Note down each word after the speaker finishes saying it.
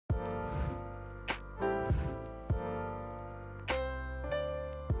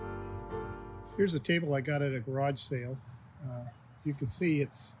Here's a table I got at a garage sale. You can see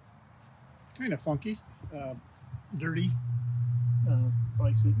it's kind of funky, dirty,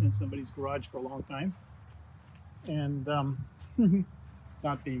 probably sitting in somebody's garage for a long time, and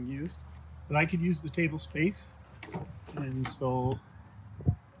not being used. But I could use the table space, and so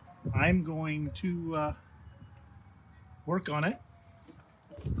I'm going to work on it,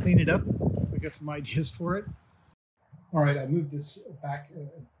 clean it up. I got some ideas for it. All right, I moved this back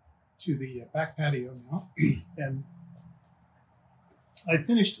to the back patio now, and I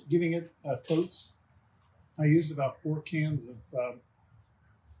finished giving it coats. I used about 4 cans of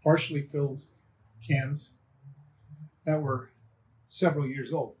partially filled cans that were several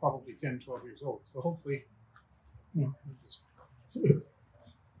years old, probably 10, 12 years old. So hopefully, you know,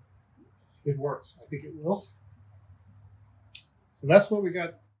 it works. I think it will. So that's what we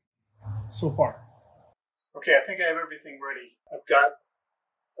got so far. Okay, I think I have everything ready. I've got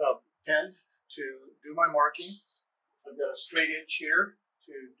a pen to do my marking. I've got a straight edge here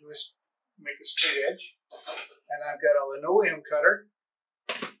to make a straight edge. And I've got a linoleum cutter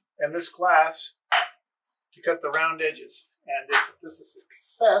and this glass to cut the round edges. And if this is a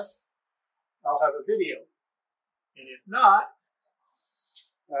success, I'll have a video. And if not,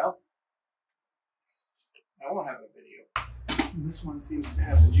 well, I won't have a video. And this one seems to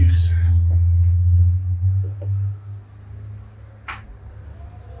have the juice.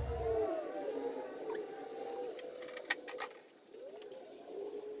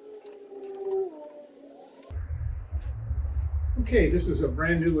 Okay, this is a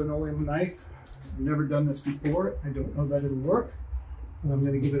brand new linoleum knife. I've never done this before. I don't know that it'll work, but I'm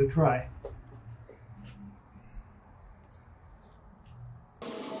going to give it a try.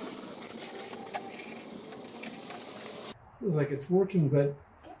 Feels like it's working, but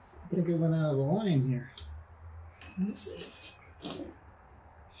I think it went out of the line here. Let's see.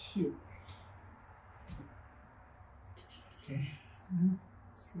 Shoot. Okay,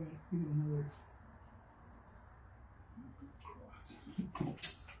 let's try to feed another.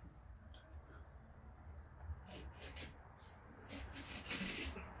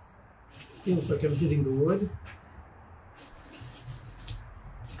 Feels like I'm hitting the wood.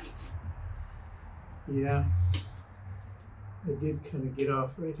 Yeah, I did kind of get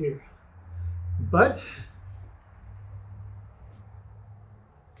off right here. But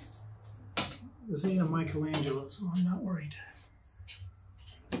this ain't a Michelangelo, so I'm not worried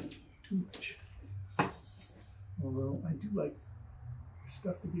too much. Although I do like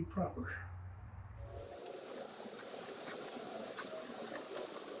stuff to be proper.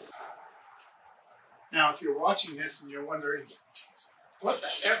 Now, if you're watching this and you're wondering, what the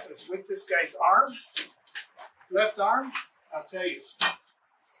F is with this guy's arm? Left arm? I'll tell you.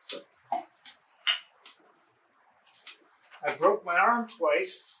 I broke my arm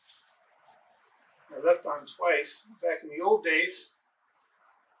twice, my left arm twice. Back in the old days,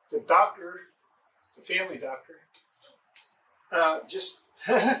 the doctor, the family doctor,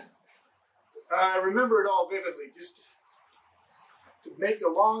 I remember it all vividly. Just to make a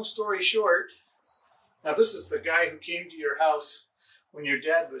long story short, now this is the guy who came to your house when your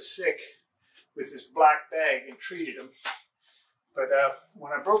dad was sick with his black bag and treated him. But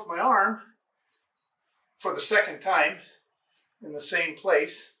when I broke my arm for the second time in the same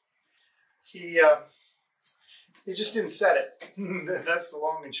place, he just didn't set it. That's the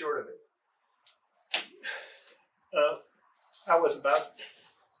long and short of it. I was about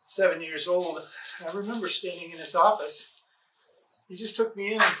 7 years old. I remember standing in his office. He just took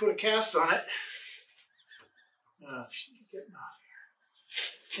me in and put a cast on it. She's getting off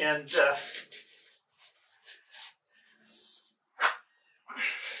here. And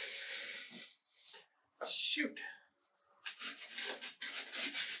shoot.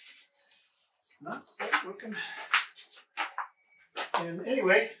 It's not quite working. And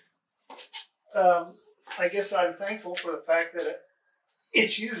anyway, I guess I'm thankful for the fact that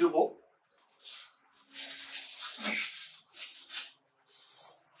it's usable.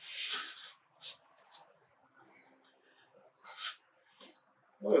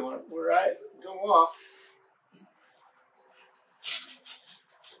 Boy, where I go off.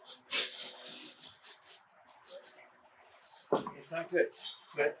 It's not good,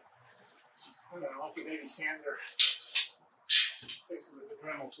 but I don't know, lucky maybe sander. Fix it with the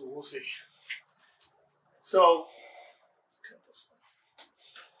Dremel tool, we'll see. So, cut this off.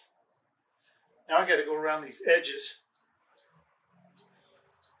 Now I got to go around these edges.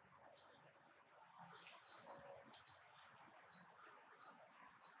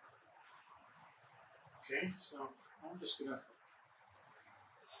 Okay, so I'm just gonna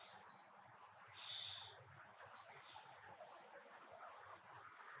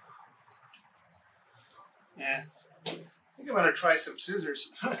Yeah. I think I'm going to try some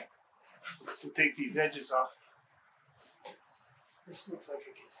scissors to take these edges off. This looks like I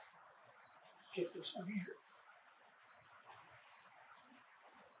can get this one here.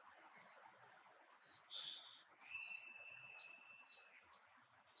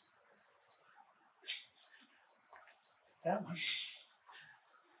 That one.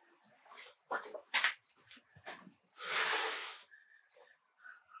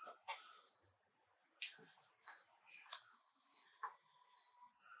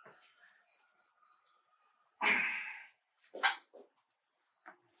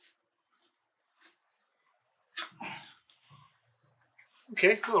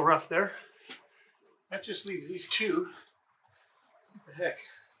 Okay, a little rough there. That just leaves these two. What the heck?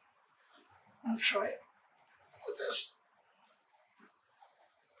 I'll try it with this.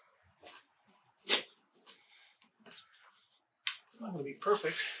 It's not going to be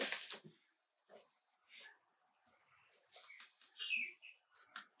perfect.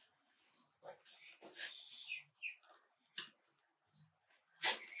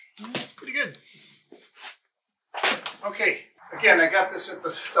 That's pretty good. Okay, again, I got this at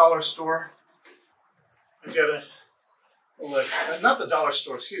the dollar store. I got a, not the dollar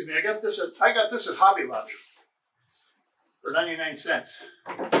store, excuse me. I got this at Hobby Lobby for 99 cents.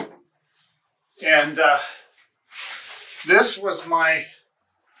 And this was my,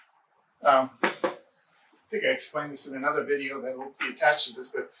 I think I explained this in another video that will be attached to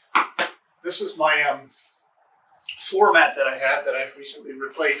this, but this was my floor mat that I had that I recently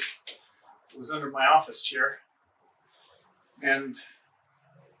replaced. It was under my office chair. And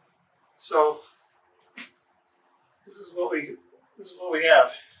so this is what we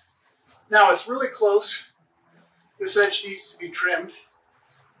have. Now it's really close. This edge needs to be trimmed.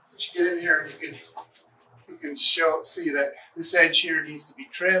 But you get in here and you can see that this edge here needs to be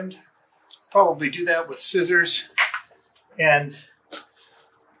trimmed. Probably do that with scissors and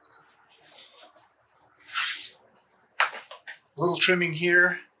a little trimming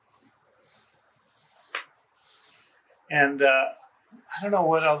here. And I don't know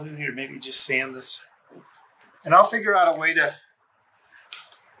what I'll do here. Maybe just sand this. And I'll figure out a way to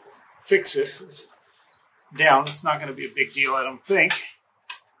fix this down. It's not going to be a big deal, I don't think.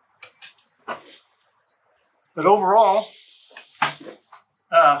 But overall,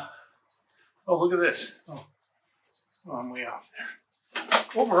 oh, look at this. Oh, I'm way off there.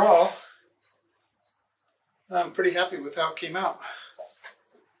 Overall, I'm pretty happy with how it came out.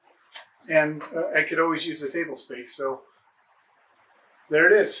 And I could always use the table space, so there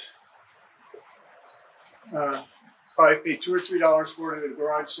it is. Probably paid $2 or $3 for it at a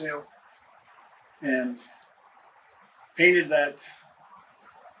garage sale, and painted that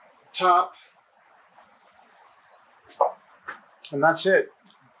top, and that's it.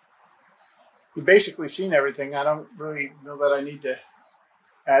 You've basically seen everything. I don't really know that I need to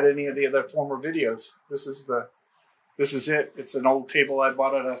add any of the other former videos. This is it. It's an old table I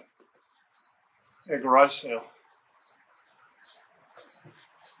bought at a garage sale.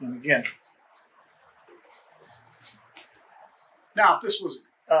 And again, now if this was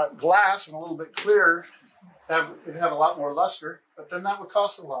glass and a little bit clearer, it'd have a lot more luster, but then that would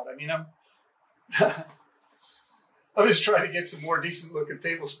cost a lot. I mean, I'm just trying to get some more decent looking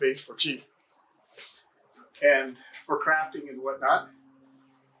table space for cheap and for crafting and whatnot.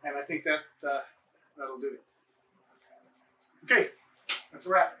 And I think that that'll do it. Okay, that's a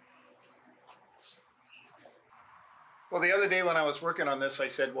wrap. Well, the other day when I was working on this, I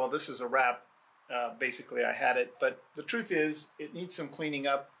said, well, this is a wrap. Basically, I had it. But the truth is, it needs some cleaning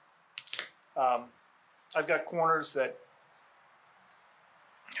up. I've got corners that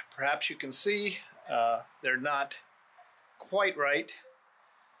perhaps you can see. They're not quite right.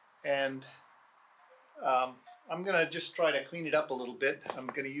 And I'm going to just try to clean it up a little bit. I'm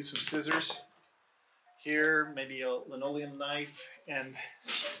going to use some scissors here, maybe a linoleum knife, and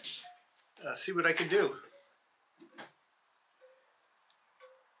see what I can do.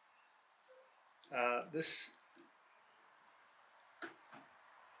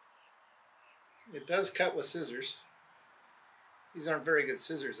 It does cut with scissors. These aren't very good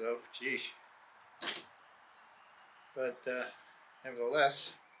scissors though, geez. But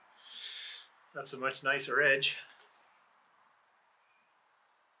nevertheless, that's a much nicer edge.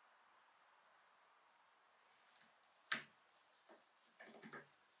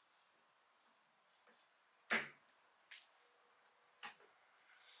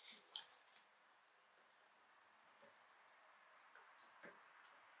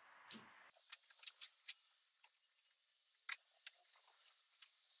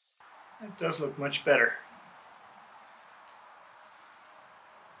 It does look much better.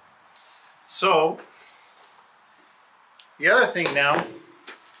 So The other thing now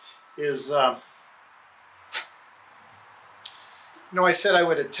is, you know, I said I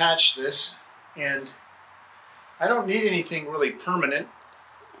would attach this, and I don't need anything really permanent.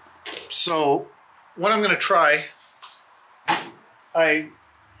 So what I'm going to try, I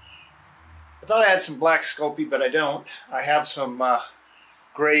thought I had some black Sculpey, but I don't. I have some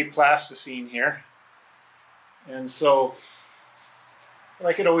gray plasticine here. And so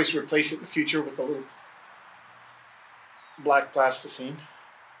I could always replace it in the future with a little black plasticine.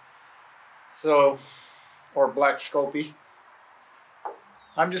 So, or black Sculpey.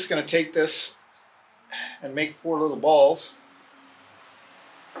 I'm just going to take this and make 4 little balls.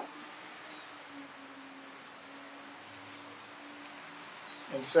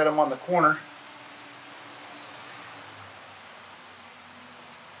 And set them on the corner.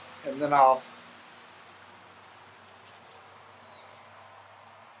 And then I'll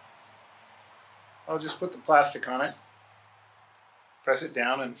just put the plastic on it, press it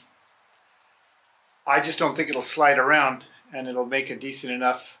down, and I just don't think it'll slide around, and it'll make a decent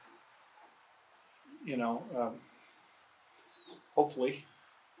enough, you know, hopefully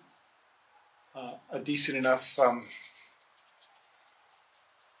a decent enough,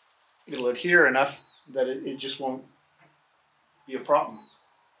 it'll adhere enough that it just won't be a problem.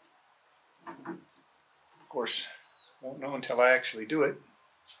 Of course, won't know until I actually do it.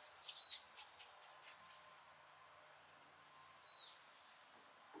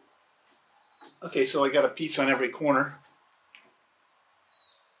 Okay, so I got a piece on every corner.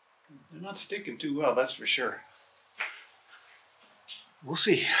 They're not sticking too well, that's for sure. We'll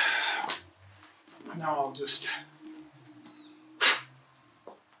see. Now I'll just...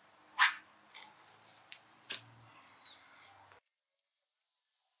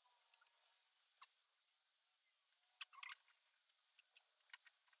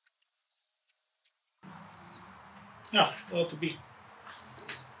 No, well, to be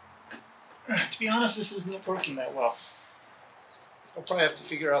honest, this isn't working that well. So I'll probably have to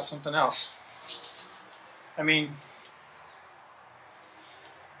figure out something else. I mean,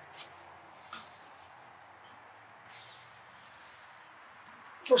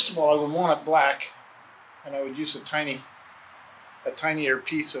 first of all, I would want it black, and I would use a tinier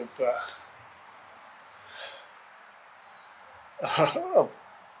piece of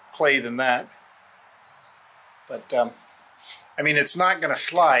clay than that. But I mean, it's not going to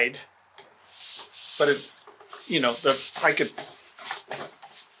slide. But it, you know, I could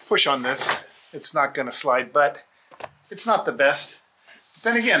push on this. It's not going to slide, but it's not the best. But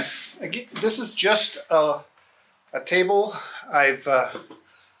then again, this is just a table I've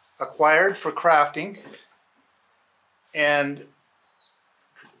acquired for crafting, and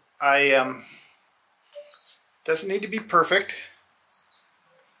doesn't need to be perfect.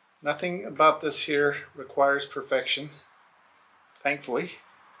 Nothing about this here requires perfection, thankfully.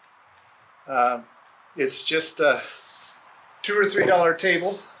 It's just a $2 or $3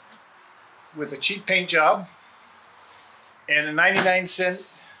 table with a cheap paint job and a 99-cent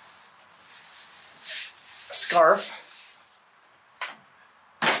scarf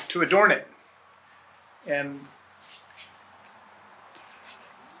to adorn it. And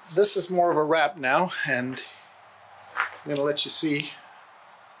this is more of a wrap now, and I'm going to let you see.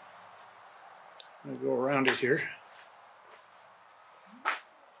 I'm going to go around it here.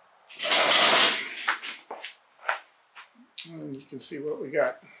 And you can see what we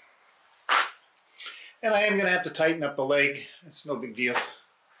got. And I am going to have to tighten up the leg. It's no big deal.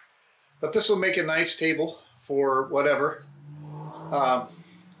 But this will make a nice table for whatever. A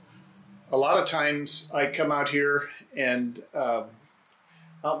lot of times I come out here and out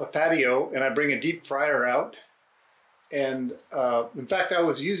in the patio, and I bring a deep fryer out. And in fact, I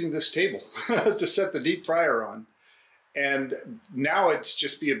was using this table to set the deep fryer on. And now it's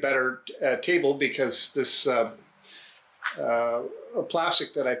just be a better table because this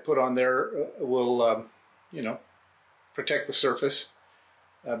plastic that I put on there will, you know, protect the surface.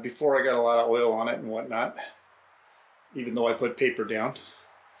 Before I got a lot of oil on it and whatnot, even though I put paper down.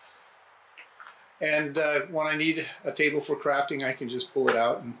 And when I need a table for crafting, I can just pull it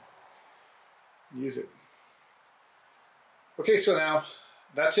out and use it. Okay, so now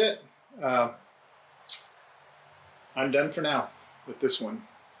that's it. I'm done for now with this one.